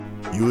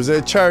You was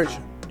at church,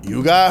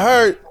 you got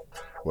hurt.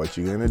 What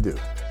you gonna do?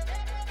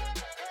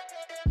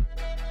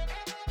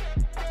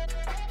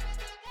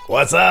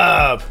 What's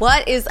up?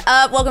 What is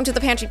up? Welcome to the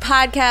Pantry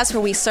Podcast,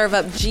 where we serve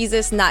up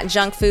Jesus, not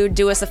junk food.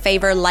 Do us a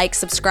favor, like,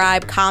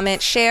 subscribe,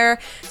 comment, share,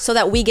 so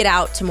that we get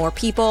out to more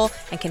people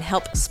and can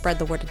help spread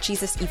the word of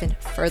Jesus even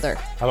further.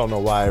 I don't know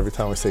why every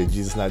time we say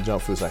Jesus, not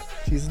junk food, it's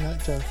like, Jesus,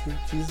 not junk food,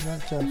 Jesus,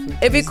 not junk food.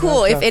 It'd be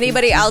cool if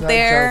anybody out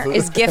there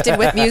is gifted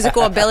with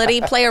musical ability,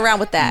 play around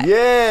with that.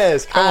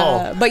 Yes, come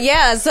on. But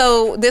yeah,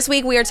 so this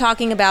week we are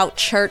talking about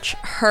church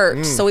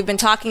hurt. So we've been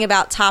talking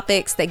about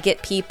topics that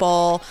get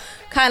people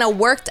kind of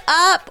worked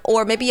up,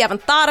 or maybe you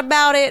haven't thought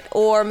about it,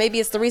 or maybe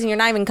it's the reason you're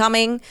not even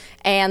coming.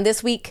 And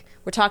this week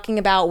we're talking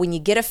about when you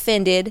get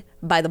offended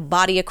by the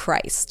body of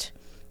Christ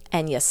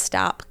and you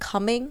stop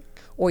coming,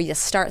 or you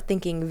start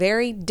thinking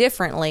very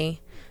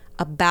differently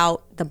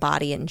about the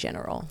body in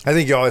general. I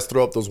think you always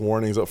throw up those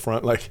warnings up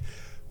front, like,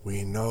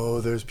 we know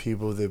there's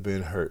people that have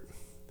been hurt.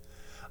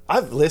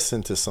 I've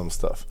listened to some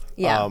stuff.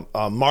 Yeah.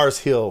 Mars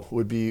Hill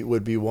would be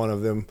one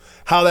of them.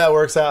 How that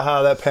works out,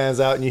 how that pans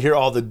out, and you hear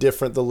all the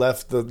different, the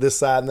left, this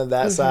side, and then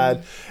that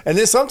side, and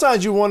then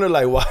sometimes you wonder,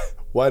 like,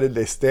 why did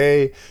they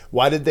stay?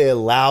 Why did they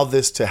allow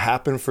this to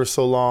happen for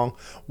so long?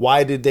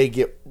 Why did they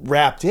get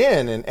wrapped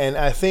in? And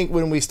I think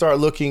when we start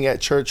looking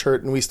at church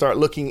hurt and we start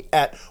looking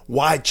at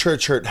why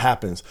church hurt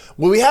happens,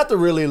 well, we have to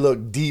really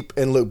look deep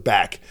and look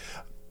back.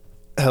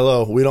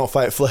 Hello, we don't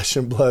fight flesh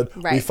and blood.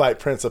 Right. We fight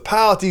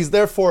principalities.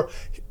 Therefore,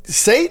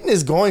 Satan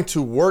is going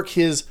to work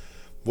his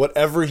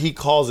whatever he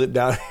calls it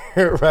down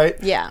here, right?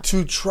 Yeah.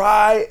 To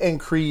try and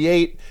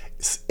create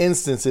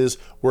instances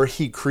where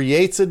he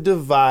creates a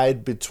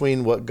divide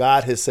between what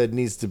God has said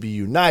needs to be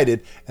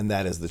united, and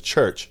that is the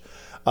church.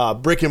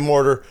 Brick and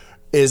mortar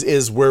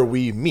is where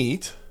we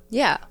meet.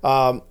 Yeah.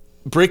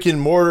 Brick and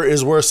mortar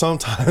is where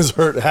sometimes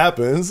hurt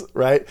happens,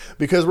 right?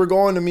 Because we're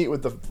going to meet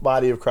with the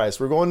body of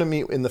Christ. We're going to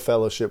meet in the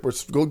fellowship.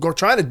 We're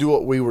trying to do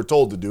what we were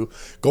told to do.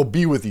 Go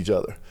be with each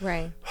other.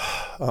 Right.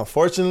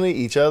 Unfortunately,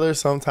 each other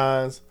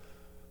sometimes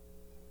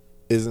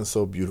isn't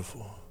so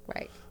beautiful.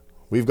 Right.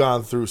 We've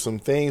gone through some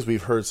things.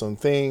 We've heard some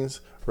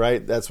things,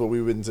 right? That's what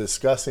we've been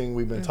discussing.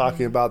 We've been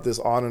talking about this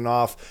on and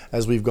off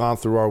as we've gone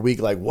through our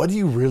week. Like, what do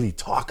you really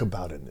talk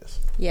about in this?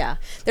 Yeah.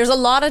 There's a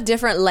lot of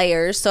different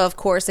layers. So, of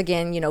course,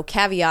 again,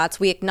 caveats.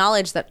 We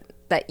acknowledge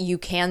that you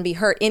can be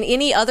hurt. In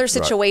any other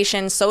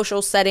situation,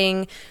 social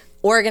setting,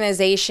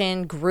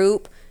 organization,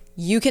 group,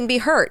 you can be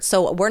hurt.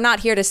 So we're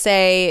not here to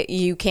say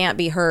you can't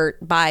be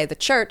hurt by the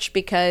church,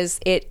 because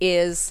it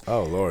is...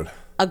 Oh, Lord.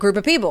 A group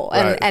of people,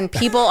 and, right. and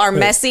people are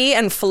messy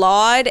and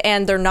flawed,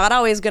 and they're not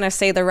always going to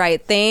say the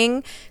right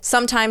thing.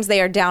 Sometimes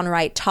they are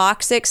downright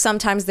toxic.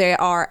 Sometimes they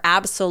are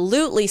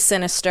absolutely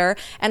sinister.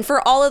 And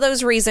for all of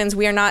those reasons,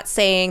 we are not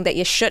saying that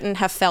you shouldn't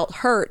have felt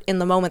hurt in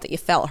the moment that you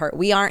felt hurt.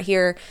 We aren't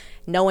here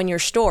knowing your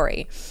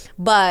story,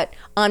 but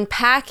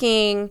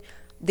unpacking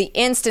the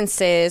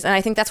instances, and I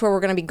think that's where we're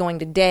going to be going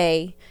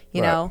today,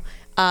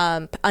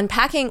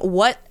 unpacking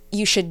what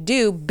you should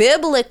do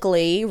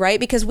biblically, right?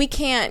 Because we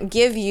can't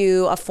give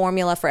you a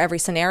formula for every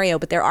scenario,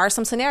 but there are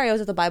some scenarios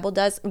that the Bible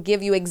does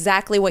give you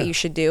exactly what you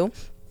should do.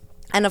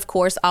 And of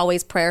course,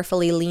 always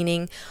prayerfully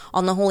leaning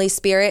on the Holy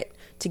Spirit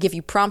to give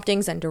you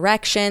promptings and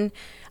direction.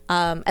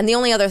 And the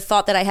only other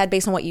thought that I had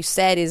based on what you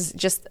said is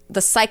just the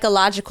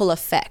psychological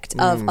effect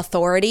of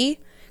authority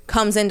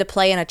comes into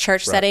play in a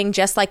church setting,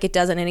 just like it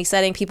does in any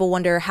setting. People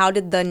wonder, how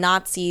did the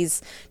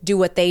Nazis do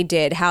what they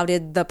did? How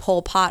did the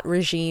Pol Pot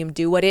regime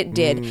do what it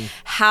did?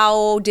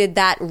 How did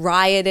that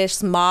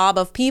riotous mob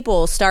of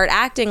people start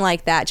acting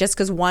like that just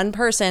because one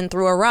person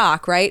threw a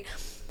rock, right?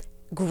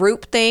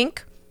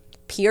 Groupthink,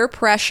 peer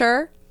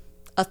pressure,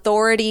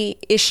 authority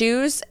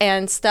issues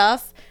and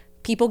stuff.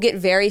 People get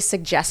very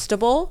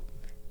suggestible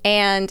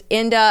and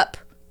end up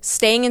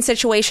staying in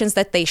situations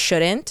that they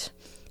shouldn't,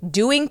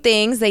 doing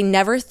things they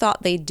never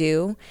thought they'd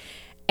do,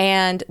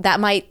 and that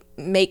might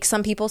make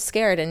some people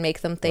scared and make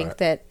them think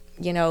that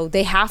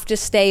they have to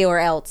stay or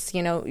else.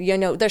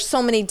 There's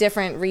so many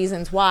different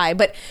reasons why.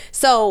 But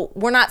so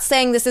we're not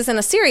saying this isn't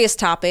a serious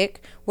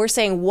topic. We're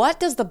saying, what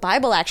does the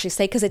Bible actually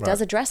say? Because it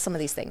does address some of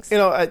these things.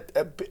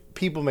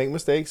 People make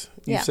mistakes.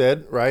 You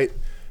said, right?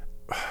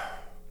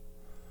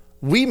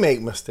 We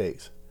make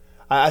mistakes.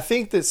 I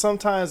think that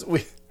sometimes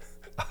we.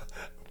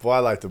 Boy, I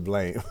like to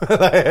blame.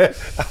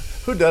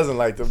 Who doesn't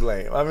like to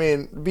blame? I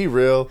mean, be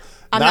real.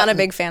 I'm not a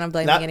big fan of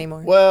blaming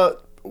anymore.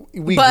 Well,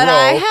 we grow,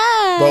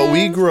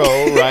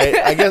 right?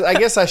 I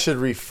guess I should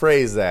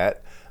rephrase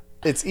that.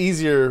 It's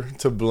easier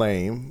to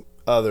blame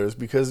others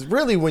because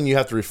really when you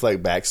have to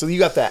reflect back, so you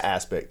got that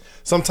aspect.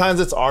 Sometimes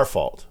it's our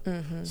fault.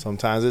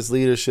 Sometimes it's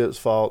leadership's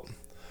fault.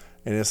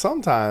 And then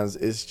sometimes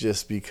it's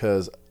just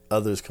because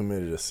others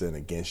committed a sin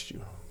against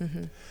you.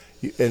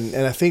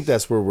 And I think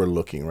that's where we're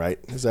looking, right?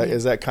 Is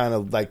that kind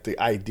of like the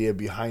idea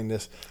behind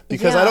this?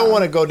 Because I don't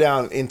want to go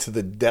down into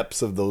the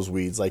depths of those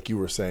weeds, like you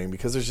were saying,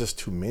 because there's just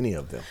too many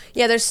of them.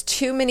 Yeah, there's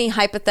too many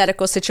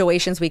hypothetical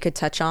situations we could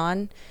touch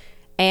on.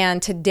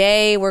 And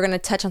today we're going to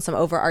touch on some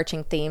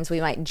overarching themes. We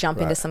might jump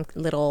into some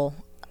little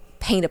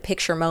paint a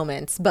picture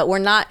moments, but we're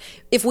not,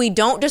 if we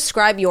don't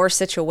describe your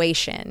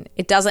situation,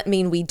 it doesn't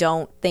mean we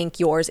don't think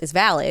yours is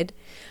valid,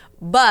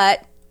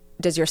 but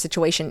does your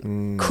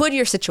situation, could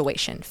your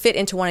situation fit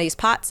into one of these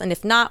pots? And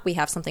if not, we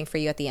have something for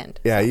you at the end.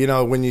 Yeah, you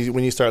know, when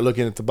you start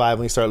looking at the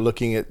Bible, you start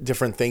looking at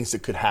different things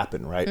that could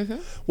happen, right?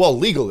 Well,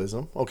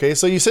 legalism, okay?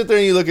 So you sit there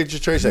and you look at your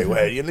church and say,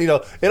 well, you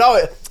know, it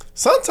always,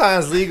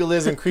 sometimes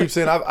legalism creeps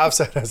in. I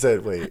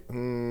said, wait,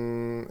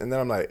 and then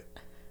I'm like,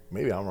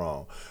 maybe I'm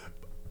wrong.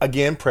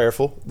 Again,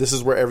 prayerful. This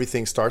is where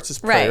everything starts, is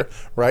prayer,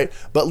 right?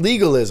 But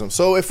legalism.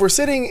 So if we're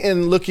sitting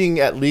and looking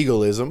at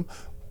legalism,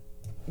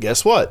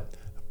 guess what?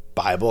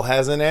 Bible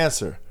has an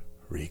answer.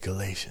 Read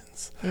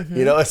Galatians.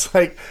 You know, it's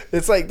like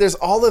there's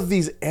all of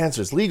these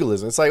answers.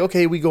 Legalism. It's like,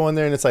 okay, we go in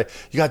there and it's like,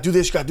 you got to do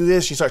this, you got to do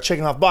this. You start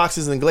checking off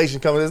boxes, and then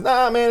Galatians comes and says,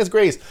 nah, man, it's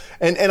grace.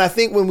 And I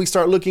think when we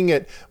start looking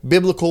at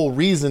biblical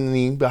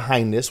reasoning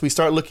behind this, we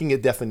start looking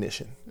at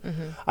definition.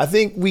 I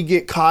think we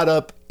get caught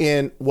up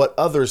in what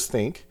others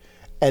think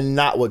and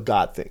not what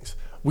God thinks.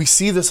 We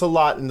see this a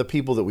lot in the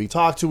people that we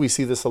talk to. We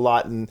see this a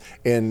lot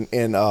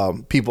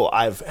in people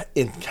I've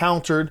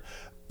encountered.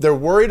 They're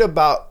worried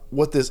about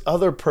what this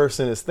other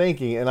person is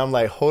thinking. And I'm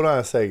like, hold on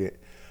a second.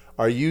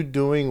 Are you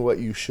doing what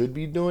you should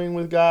be doing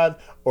with God?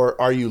 Or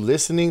are you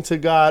listening to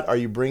God? Are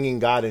you bringing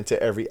God into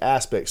every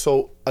aspect?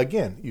 So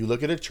again, you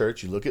look at a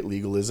church, you look at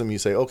legalism, you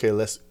say, okay,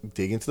 let's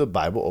dig into the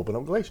Bible, open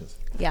up Galatians.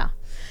 Yeah.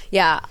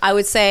 I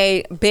would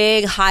say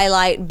big,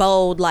 highlight,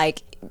 bold,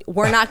 like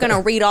we're not going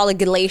to read all of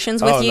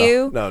Galatians with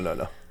you.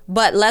 No.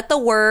 But let the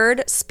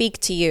word speak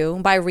to you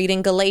by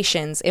reading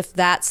Galatians if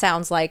that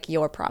sounds like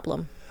your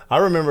problem. I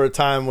remember a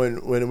time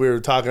when we were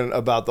talking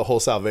about the whole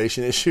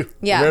salvation issue.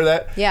 Yeah. Remember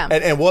that? Yeah.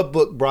 And what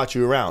book brought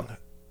you around?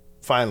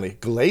 Finally,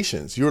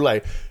 Galatians. You were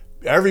like,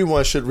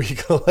 everyone should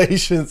read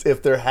Galatians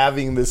if they're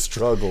having this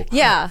struggle.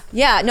 Yeah.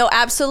 No,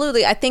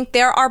 absolutely. I think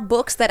there are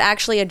books that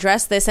actually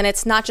address this, and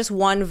it's not just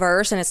one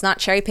verse and it's not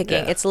cherry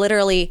picking. Yeah. It's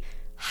literally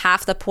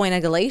half the point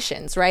of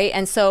Galatians, right?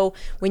 And so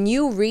when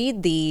you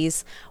read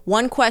these,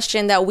 one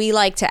question that we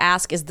like to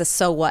ask is the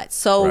so what.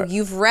 So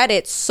you've read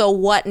it, so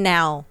what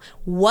now?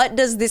 What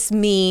does this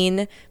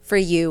mean for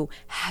you?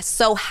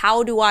 So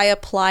how do I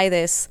apply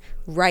this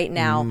right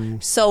now?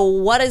 So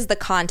what is the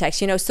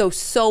context? You know,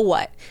 so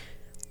what?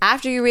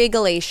 After you read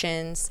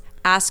Galatians,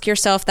 ask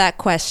yourself that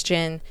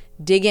question,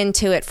 dig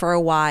into it for a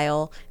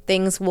while,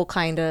 things will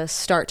kind of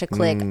start to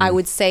click. I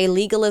would say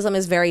legalism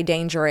is very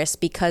dangerous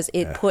because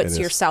it puts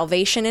your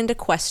salvation into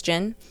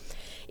question.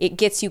 It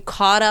gets you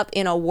caught up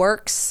in a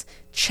works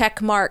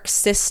checkmark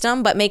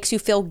system, but makes you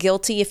feel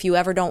guilty if you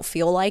ever don't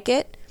feel like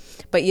it,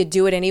 but you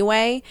do it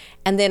anyway.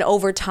 And then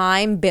over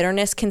time,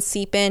 bitterness can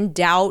seep in,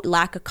 doubt,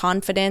 lack of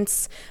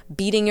confidence,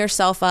 beating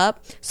yourself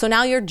up. So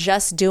now you're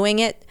just doing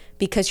it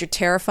because you're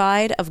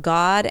terrified of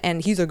God,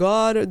 and he's a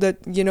God that,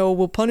 you know,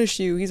 will punish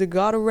you. He's a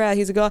God of wrath.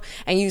 He's a God.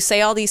 And you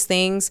say all these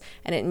things,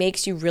 and it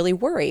makes you really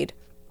worried.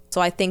 So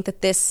I think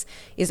that this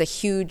is a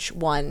huge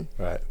one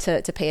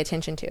to pay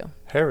attention to.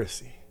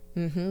 Heresy.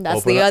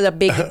 That's the other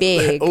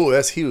big. Oh,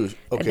 that's huge.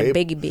 Okay.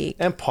 The big.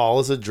 And Paul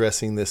is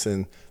addressing this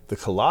in the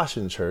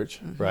Colossian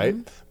church, right?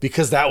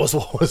 Because that was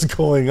what was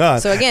going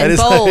on. So again,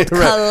 bold, like,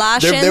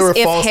 Colossians, they were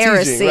if false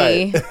heresy.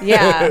 Teaching, right?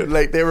 Yeah.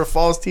 Like they were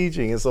false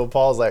teaching. And so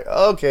Paul's like,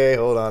 okay,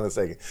 hold on a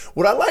second.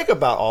 What I like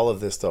about all of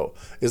this, though,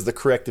 is the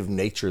corrective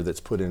nature that's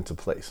put into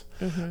place.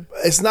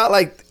 It's not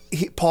like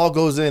Paul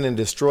goes in and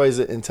destroys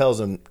it and tells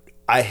them,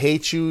 I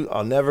hate you.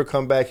 I'll never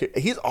come back here.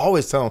 He's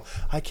always telling them,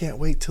 I can't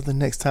wait till the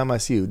next time I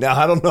see you. Now,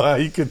 I don't know how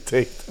you could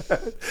take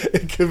that.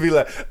 It could be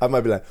like, I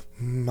might be like,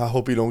 I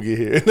hope he don't get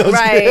here.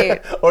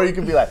 Right. Or you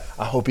could be like,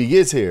 I hope he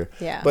gets here.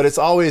 Yeah. But it's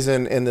always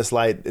in this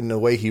light, in the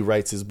way he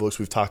writes his books.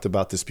 We've talked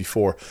about this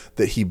before,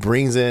 that he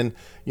brings in,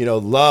 you know,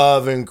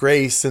 love and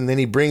grace, and then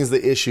he brings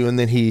the issue, and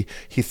then he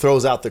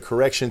throws out the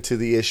correction to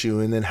the issue,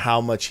 and then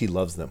how much he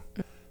loves them.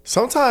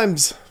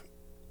 Sometimes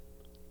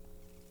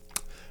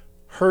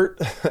hurt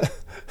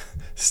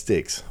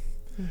sticks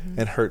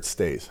and hurt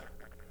stays,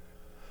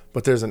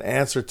 but there's an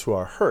answer to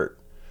our hurt.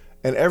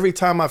 And every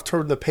time I've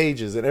turned the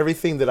pages and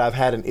everything that I've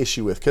had an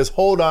issue with, because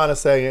hold on a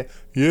second,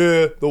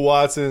 the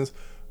Watsons,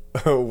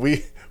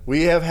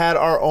 we have had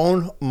our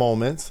own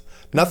moments,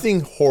 nothing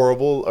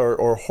horrible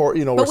or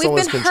you know, but where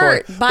someone's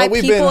controlling. But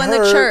we've been hurt by people in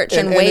the church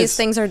and ways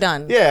things are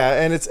done.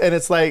 Yeah, and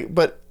it's like,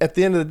 but at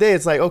the end of the day,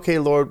 it's like, okay,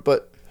 Lord,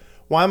 but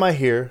why am I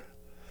here?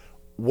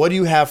 What do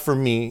you have for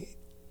me?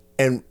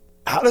 And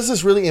how does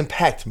this really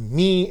impact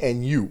me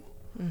and you?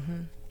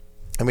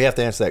 And we have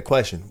to answer that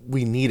question.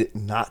 We need it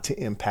not to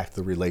impact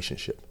the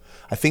relationship.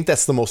 I think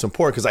that's the most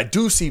important, because I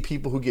do see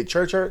people who get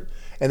church hurt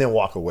and then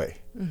walk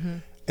away.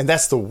 And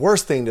that's the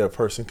worst thing that a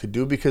person could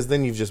do, because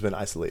then you've just been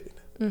isolated.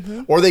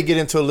 Or they get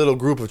into a little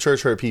group of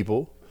church hurt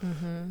people,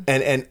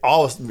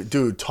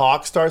 and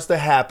talk starts to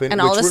happen,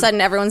 and all of a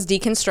sudden everyone's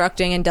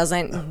deconstructing and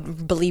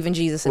doesn't believe in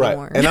Jesus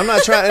anymore. Right. And I'm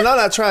not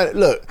trying.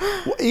 Look,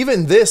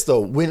 even this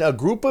though, when a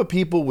group of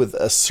people with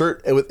a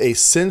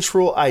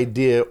central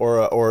idea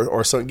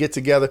or something get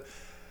together,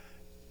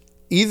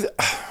 either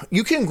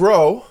you can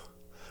grow,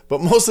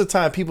 but most of the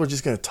time people are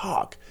just going to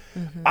talk.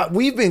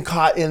 We've been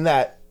caught in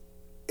that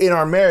in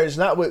our marriage,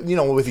 not with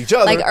with each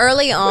other. Like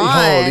early on,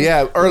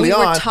 early we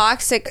on, were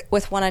toxic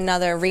with one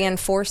another,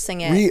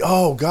 reinforcing it.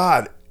 Oh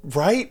God,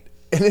 right?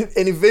 And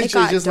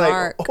eventually, just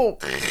dark.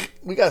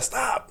 We gotta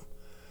stop.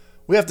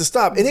 We have to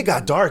stop. And it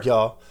got dark,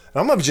 y'all.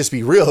 And I'm gonna just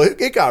be real.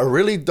 It got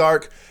really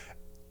dark,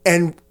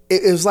 and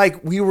it was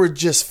like we were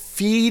just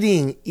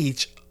feeding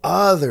each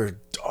other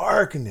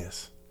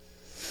darkness.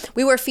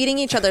 We were feeding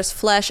each other's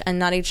flesh and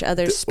not each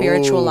other's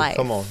spiritual life.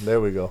 Come on, there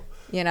we go.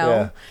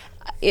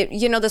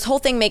 This whole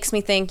thing makes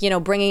me think,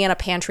 bringing in a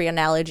pantry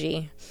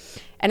analogy.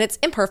 And it's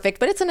imperfect,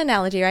 but it's an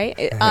analogy, right?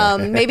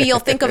 Maybe you'll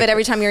think of it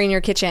every time you're in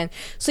your kitchen.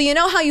 So you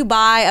know how you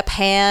buy a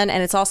pan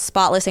and it's all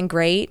spotless and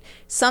great?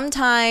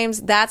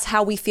 Sometimes that's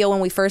how we feel when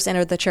we first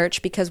enter the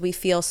church because we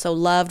feel so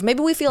loved.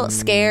 Maybe we feel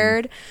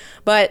scared,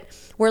 but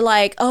we're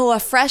like, oh, a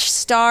fresh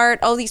start.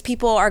 Oh, these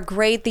people are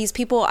great. These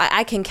people,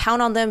 I can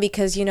count on them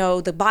because,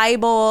 the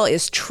Bible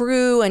is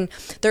true and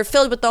they're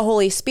filled with the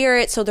Holy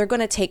Spirit. So they're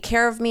going to take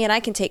care of me and I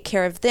can take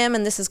care of them.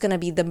 And this is going to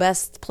be the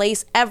best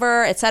place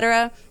ever,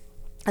 etc.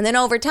 And then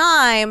over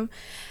time,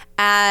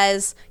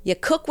 as you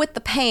cook with the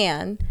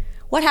pan,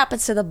 what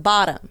happens to the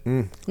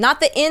bottom?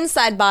 Not the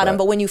inside bottom,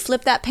 but when you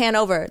flip that pan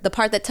over, the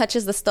part that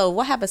touches the stove,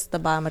 what happens to the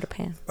bottom of the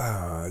pan?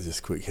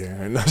 Just quick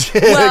hair.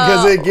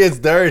 Because it gets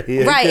dirty.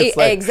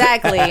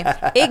 Exactly.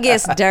 It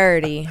gets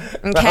dirty.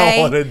 Okay? I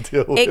don't want to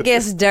deal with it.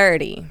 Gets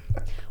dirty.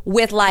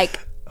 With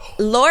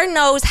Lord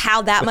knows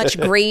how that much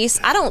grease.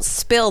 I don't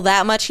spill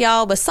that much,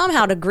 y'all, but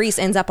somehow the grease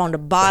ends up on the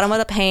bottom of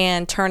the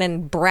pan,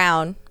 turning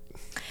brown.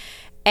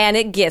 And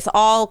it gets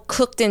all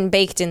cooked and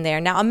baked in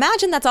there. Now,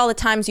 imagine that's all the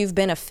times you've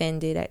been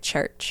offended at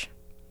church.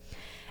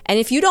 And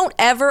if you don't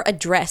ever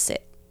address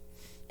it,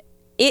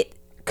 it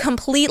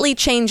completely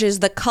changes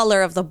the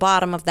color of the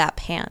bottom of that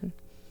pan.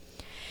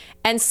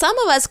 And some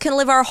of us can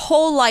live our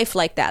whole life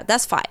like that.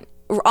 That's fine.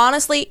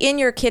 Honestly, in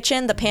your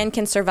kitchen, the pan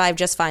can survive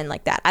just fine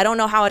like that. I don't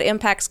know how it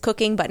impacts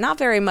cooking, but not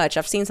very much.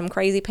 I've seen some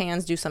crazy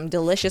pans do some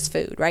delicious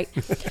food, right?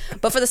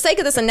 But for the sake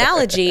of this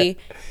analogy,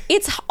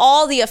 it's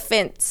all the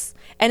offense.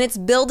 And it's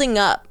building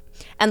up.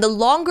 And the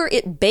longer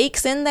it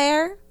bakes in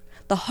there,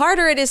 the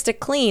harder it is to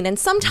clean. And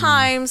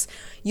sometimes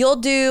you'll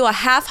do a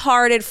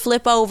half-hearted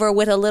flip over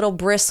with a little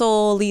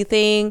bristly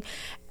thing,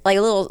 like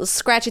a little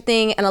scratchy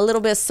thing and a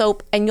little bit of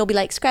soap. And you'll be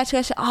like, scratch.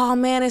 Oh,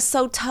 man, it's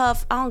so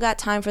tough. I don't got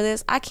time for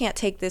this. I can't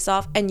take this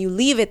off. And you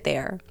leave it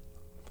there.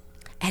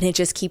 And it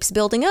just keeps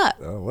building up.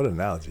 Oh, what an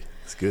analogy.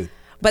 It's good.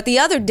 But the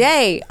other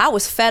day, I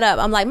was fed up.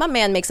 I'm like, my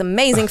man makes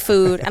amazing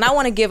food. And I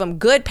want to give him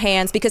good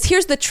pans because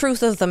here's the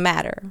truth of the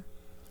matter.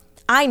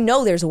 I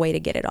know there's a way to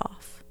get it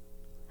off.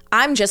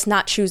 I'm just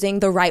not choosing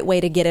the right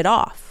way to get it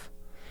off.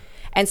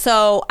 And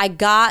so I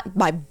got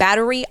my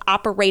battery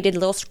operated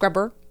little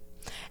scrubber,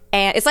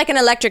 and it's like an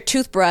electric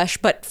toothbrush,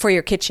 but for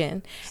your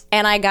kitchen.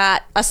 And I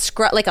got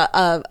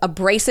a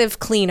abrasive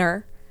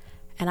cleaner,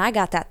 and I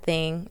got that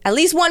thing, at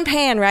least one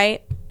pan,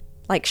 right?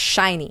 Like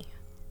shiny,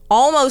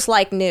 almost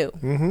like new.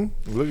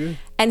 Mm-hmm. Look good.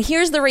 And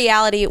here's the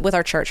reality with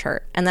our church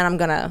hurt. And then I'm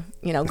going to,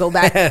 go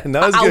back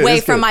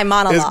away from my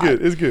monologue.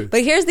 It's good.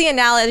 But here's the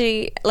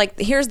analogy,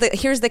 here's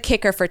the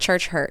kicker for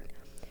church hurt.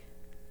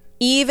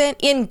 Even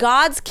in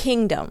God's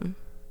kingdom,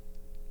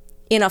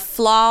 in a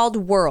flawed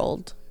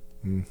world,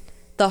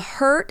 the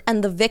hurt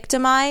and the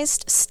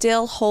victimized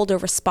still hold a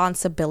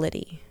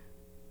responsibility.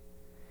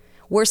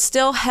 We're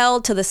still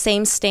held to the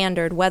same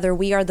standard, whether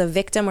we are the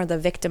victim or the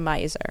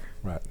victimizer.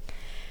 Right.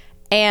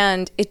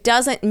 And it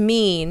doesn't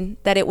mean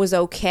that it was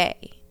okay.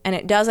 And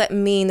it doesn't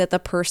mean that the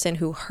person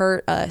who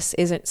hurt us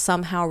isn't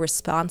somehow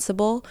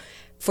responsible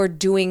for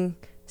doing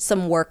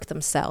some work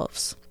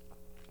themselves,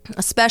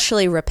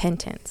 especially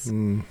repentance.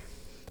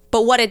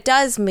 But what it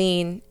does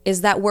mean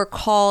is that we're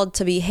called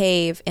to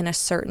behave in a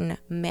certain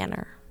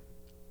manner.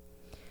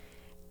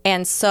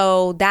 And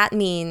so that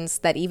means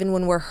that even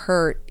when we're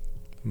hurt,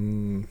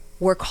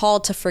 we're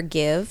called to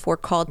forgive. We're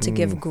called to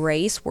give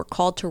grace. We're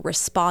called to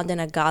respond in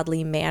a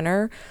godly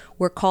manner.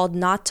 We're called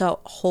not to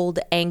hold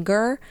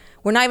anger.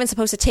 We're not even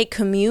supposed to take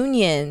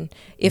communion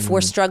if we're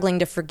struggling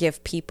to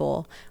forgive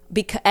people.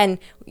 The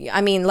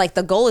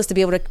goal is to be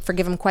able to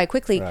forgive them quite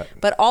quickly. Right.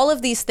 But all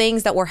of these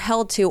things that we're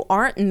held to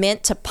aren't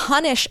meant to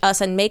punish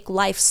us and make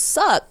life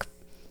suck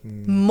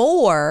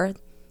more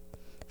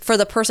for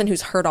the person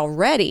who's hurt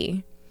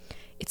already.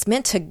 It's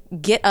meant to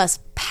get us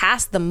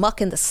past the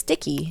muck and the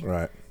sticky.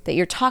 Right. That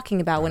you're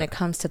talking about when it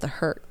comes to the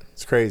hurt.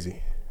 It's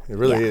crazy. It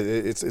really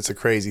is. It's a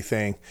crazy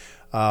thing.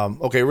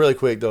 Okay, really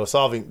quick though,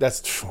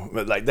 that's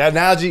like that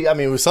analogy. I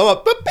mean, we sum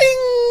up,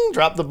 bing,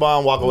 drop the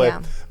bomb, walk away,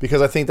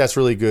 because I think that's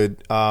really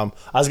good. I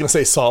was gonna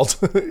say salt.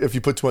 If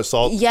you put too much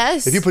salt,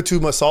 yes. If you put too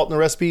much salt in the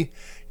recipe,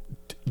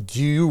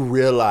 do you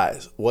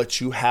realize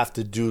what you have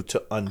to do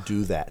to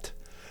undo that?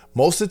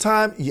 Most of the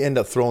time, you end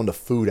up throwing the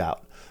food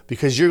out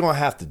because you're gonna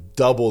have to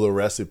double the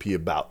recipe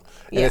about.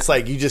 And it's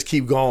like you just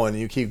keep going,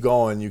 you keep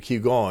going, you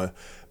keep going.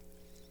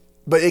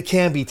 But it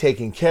can be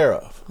taken care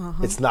of.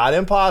 It's not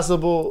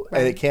impossible,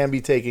 and it can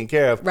be taken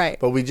care of. Right.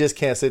 But we just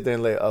can't sit there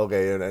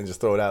and just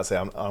throw it out and say,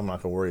 I'm not going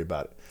to worry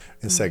about it.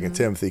 In 2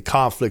 Timothy,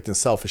 conflict and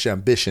selfish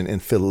ambition in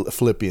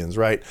Philippians,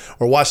 right?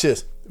 Or watch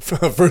this,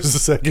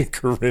 First and 2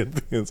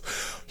 Corinthians.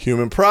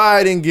 Human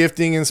pride and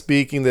gifting and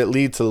speaking that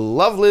lead to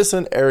loveless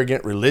and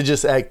arrogant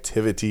religious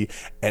activity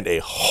and a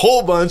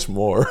whole bunch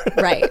more.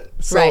 Right.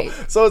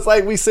 So it's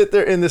like we sit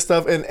there in this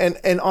stuff.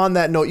 And on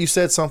that note, you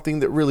said something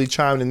that really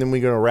chimed, and then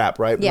we're going to wrap,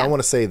 right? Yeah. But I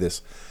want to say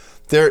this.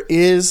 There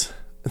is,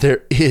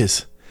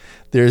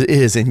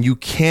 and you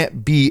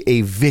can't be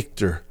a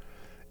victor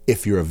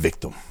if you're a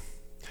victim.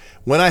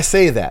 When I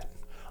say that,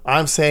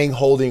 I'm saying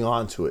holding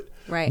on to it.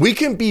 Right. We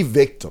can be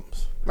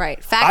victims.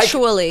 Right.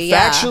 Factually,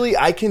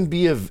 I can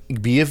be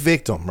a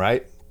victim,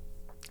 right?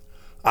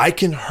 I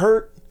can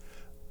hurt.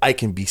 I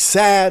can be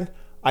sad.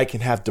 I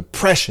can have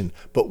depression.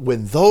 But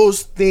when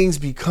those things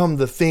become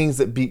the things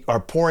that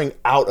are pouring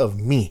out of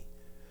me,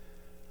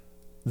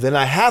 then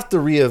I have to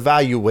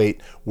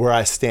reevaluate where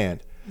I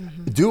stand.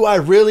 Mm-hmm. Do I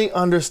really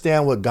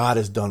understand what God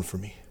has done for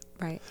me?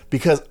 Right.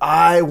 Because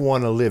I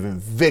want to live in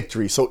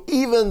victory. So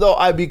even though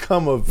I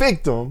become a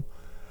victim,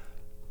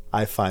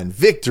 I find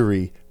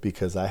victory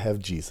because I have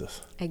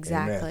Jesus.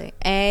 Exactly.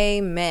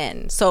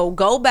 Amen. So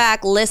go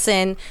back,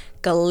 listen.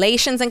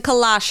 Galatians and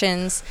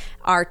Colossians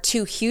are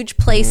 2 huge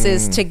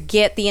places to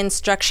get the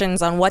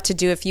instructions on what to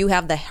do if you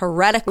have the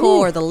heretical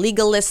or the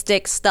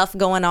legalistic stuff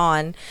going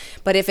on.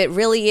 But if it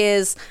really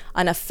is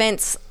an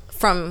offense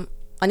from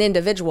an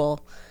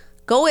individual,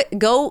 go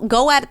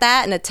at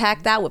that and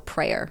attack that with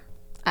prayer,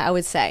 I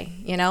would say,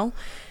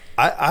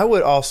 I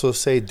would also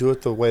say do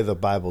it the way the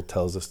Bible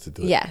tells us to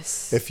do it.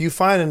 Yes. If you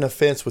find an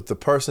offense with the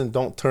person,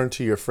 don't turn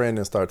to your friend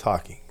and start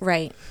talking.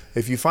 Right.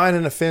 If you find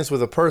an offense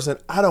with a person,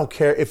 I don't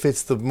care if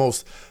it's the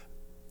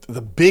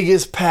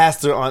biggest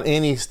pastor on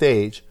any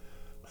stage.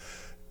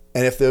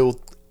 And if they'll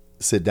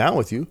sit down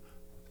with you,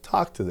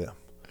 talk to them.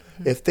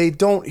 Mm-hmm. If they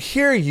don't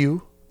hear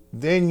you,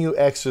 then you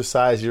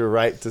exercise your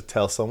right to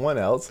tell someone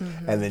else,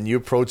 and then you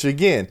approach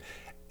again.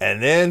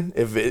 And then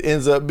if it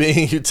ends up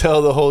being you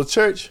tell the whole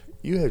church,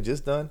 you have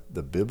just done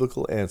the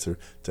biblical answer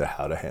to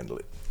how to handle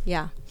it.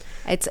 Yeah.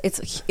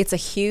 It's a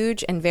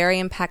huge and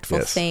very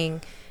impactful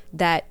thing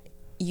that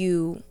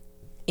you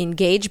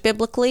engage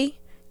biblically,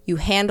 you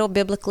handle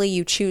biblically,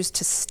 you choose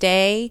to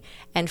stay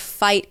and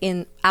fight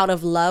out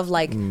of love,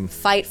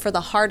 fight for the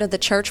heart of the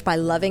church by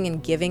loving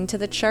and giving to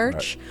the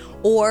church,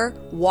 or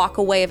walk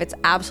away if it's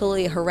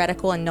absolutely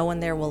heretical and no one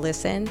there will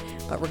listen.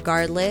 But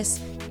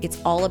regardless, it's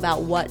all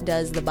about what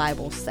does the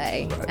Bible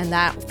say, and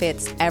that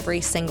fits every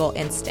single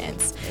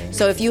instance.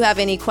 So if you have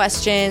any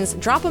questions,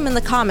 drop them in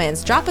the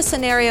comments. Drop a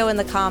scenario in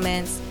the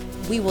comments.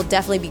 We will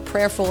definitely be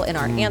prayerful in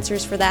our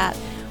answers for that.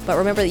 But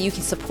remember that you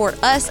can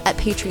support us at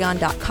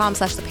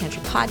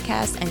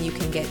patreon.com/thepantrypodcast, and you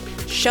can get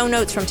show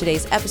notes from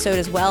today's episode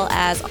as well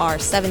as our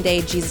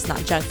 7-day Jesus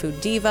Not Junk Food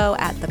Devo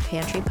at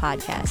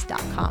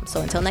thepantrypodcast.com. So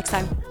until next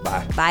time,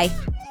 bye.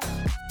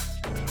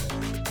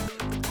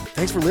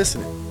 Thanks for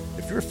listening.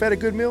 If you're fed a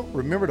good meal,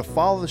 remember to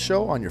follow the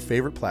show on your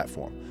favorite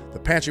platform. The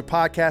Pantry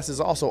Podcast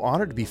is also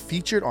honored to be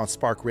featured on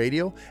Spark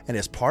Radio and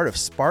is part of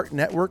Spark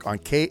Network on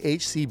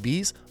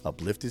KHCB's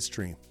Uplifted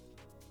Stream.